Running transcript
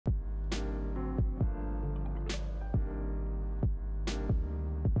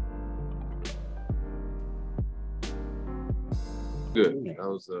Good. That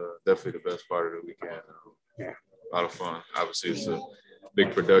was definitely the best part of the weekend. A lot of fun. Obviously, it's a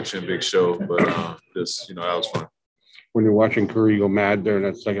big production, big show, but just that was fun. When you're watching Curry go mad during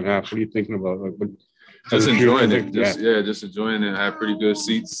that second half, what are you thinking about? Just enjoying it. Just enjoying it. I had pretty good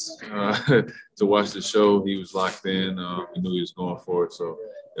seats to watch the show. He was locked in. He knew he was going for it, so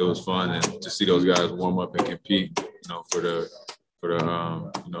it was fun. And to see those guys warm up and compete, for the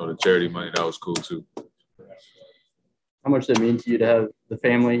charity money, that was cool too. How much does it mean to you to have the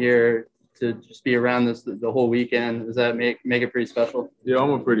family here, to just be around this the whole weekend? Does that make it pretty special? Yeah, I'm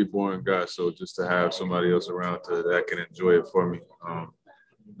a pretty boring guy, so just to have somebody else around that can enjoy it for me.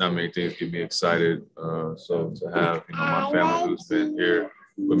 Not many things get me excited. So to have my family who's been here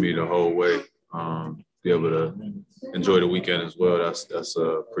with me the whole way, be able to enjoy the weekend as well. That's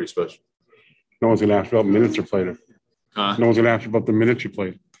pretty special. No one's gonna ask you about minutes you played. No one's gonna ask you about the minutes you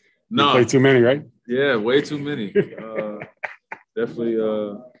played. No, you played too many, right? Yeah, way too many. Definitely.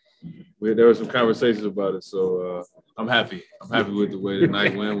 There were some conversations about it, so I'm happy. I'm happy with the way the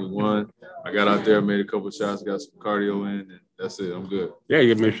night went. We won. I got out there, made a couple of shots, got some cardio in, and that's it. I'm good. Yeah,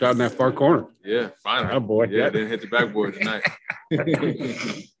 you gave me a shot in that far corner. Yeah, finally. Oh, boy. Yeah, didn't hit the backboard tonight.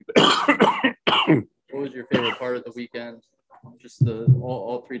 What was your favorite part of the weekend? Just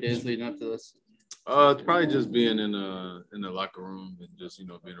all 3 days leading up to this. It's probably just being in the locker room and just being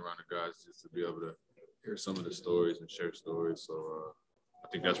around the guys, just to be able to hear some of the stories and share stories. So I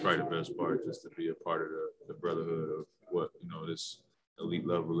think that's probably the best part, just to be a part of the brotherhood of what this elite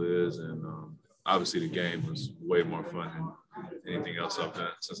level is. And obviously the game was way more fun than anything else I've done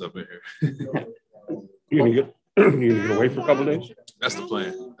since I've been here. You gonna get away for a couple of days? That's the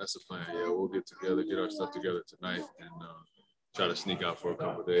plan. Yeah, we'll get together, get our stuff together tonight, and try to sneak out for a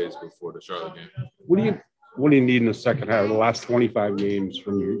couple of days before the Charlotte game. What do you need in the second half, the last 25 games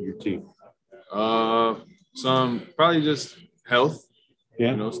from your team? Some probably just health.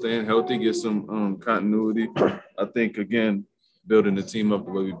 Yeah. Staying healthy, get some continuity. I think, again, building the team up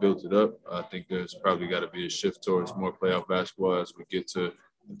the way we built it up, I think there's probably got to be a shift towards more playoff basketball as we get to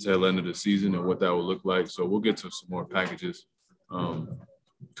the tail end of the season and what that will look like. So we'll get to some more packages.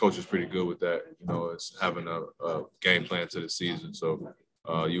 Coach is pretty good with that. It's having a game plan to the season. So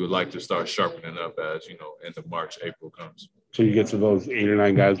you would like to start sharpening up as, end of March, April comes. So you get to those 8 or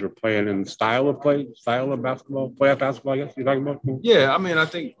 9 guys who are playing in style of basketball, playoff basketball, I guess you're talking about? Yeah, I mean, I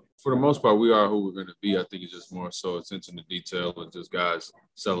think for the most part, we are who we're going to be. I think it's just more so attention to detail and just guys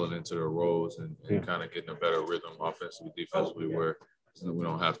settling into their roles and kind of getting a better rhythm offensively, defensively, where we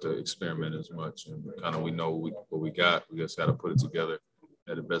don't have to experiment as much. And kind of we know what we got. We just got to put it together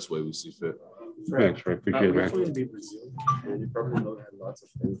at the best way we see fit. Thanks, Ray. Appreciate it, man. We're going to be Brazil, and you probably know that lots of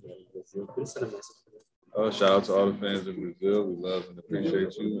fans there in Brazil. Please send a message for them. Shout out to all the fans in Brazil. We love and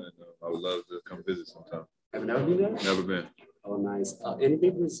appreciate you, and I would love to come visit sometime. Have you never been there? Never been. Oh, nice.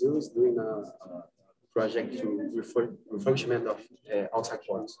 NBA Brazil is doing a project to refurbishment of outside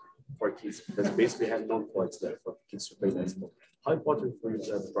courts for kids, because basically have no courts there for kids to play basketball. How important for you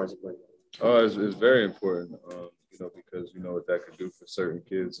to have a project like that? Oh, it's very important, because what that could do for certain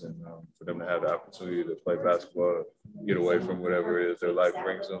kids, and for them to have the opportunity to play basketball, get away from whatever it is their life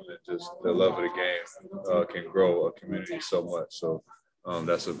brings them, and just the love of the game can grow a community so much. So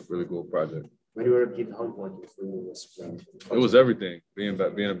that's a really cool project. When you were a kid, how important for you was playing? It was everything. Being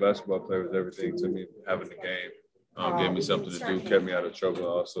a basketball player was everything to me. Having the game gave me something to do, kept me out of trouble,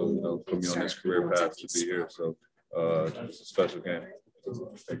 also put me on this career path to be here. So it's a special game.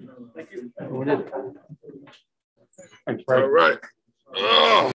 Thank you. Thanks, All right.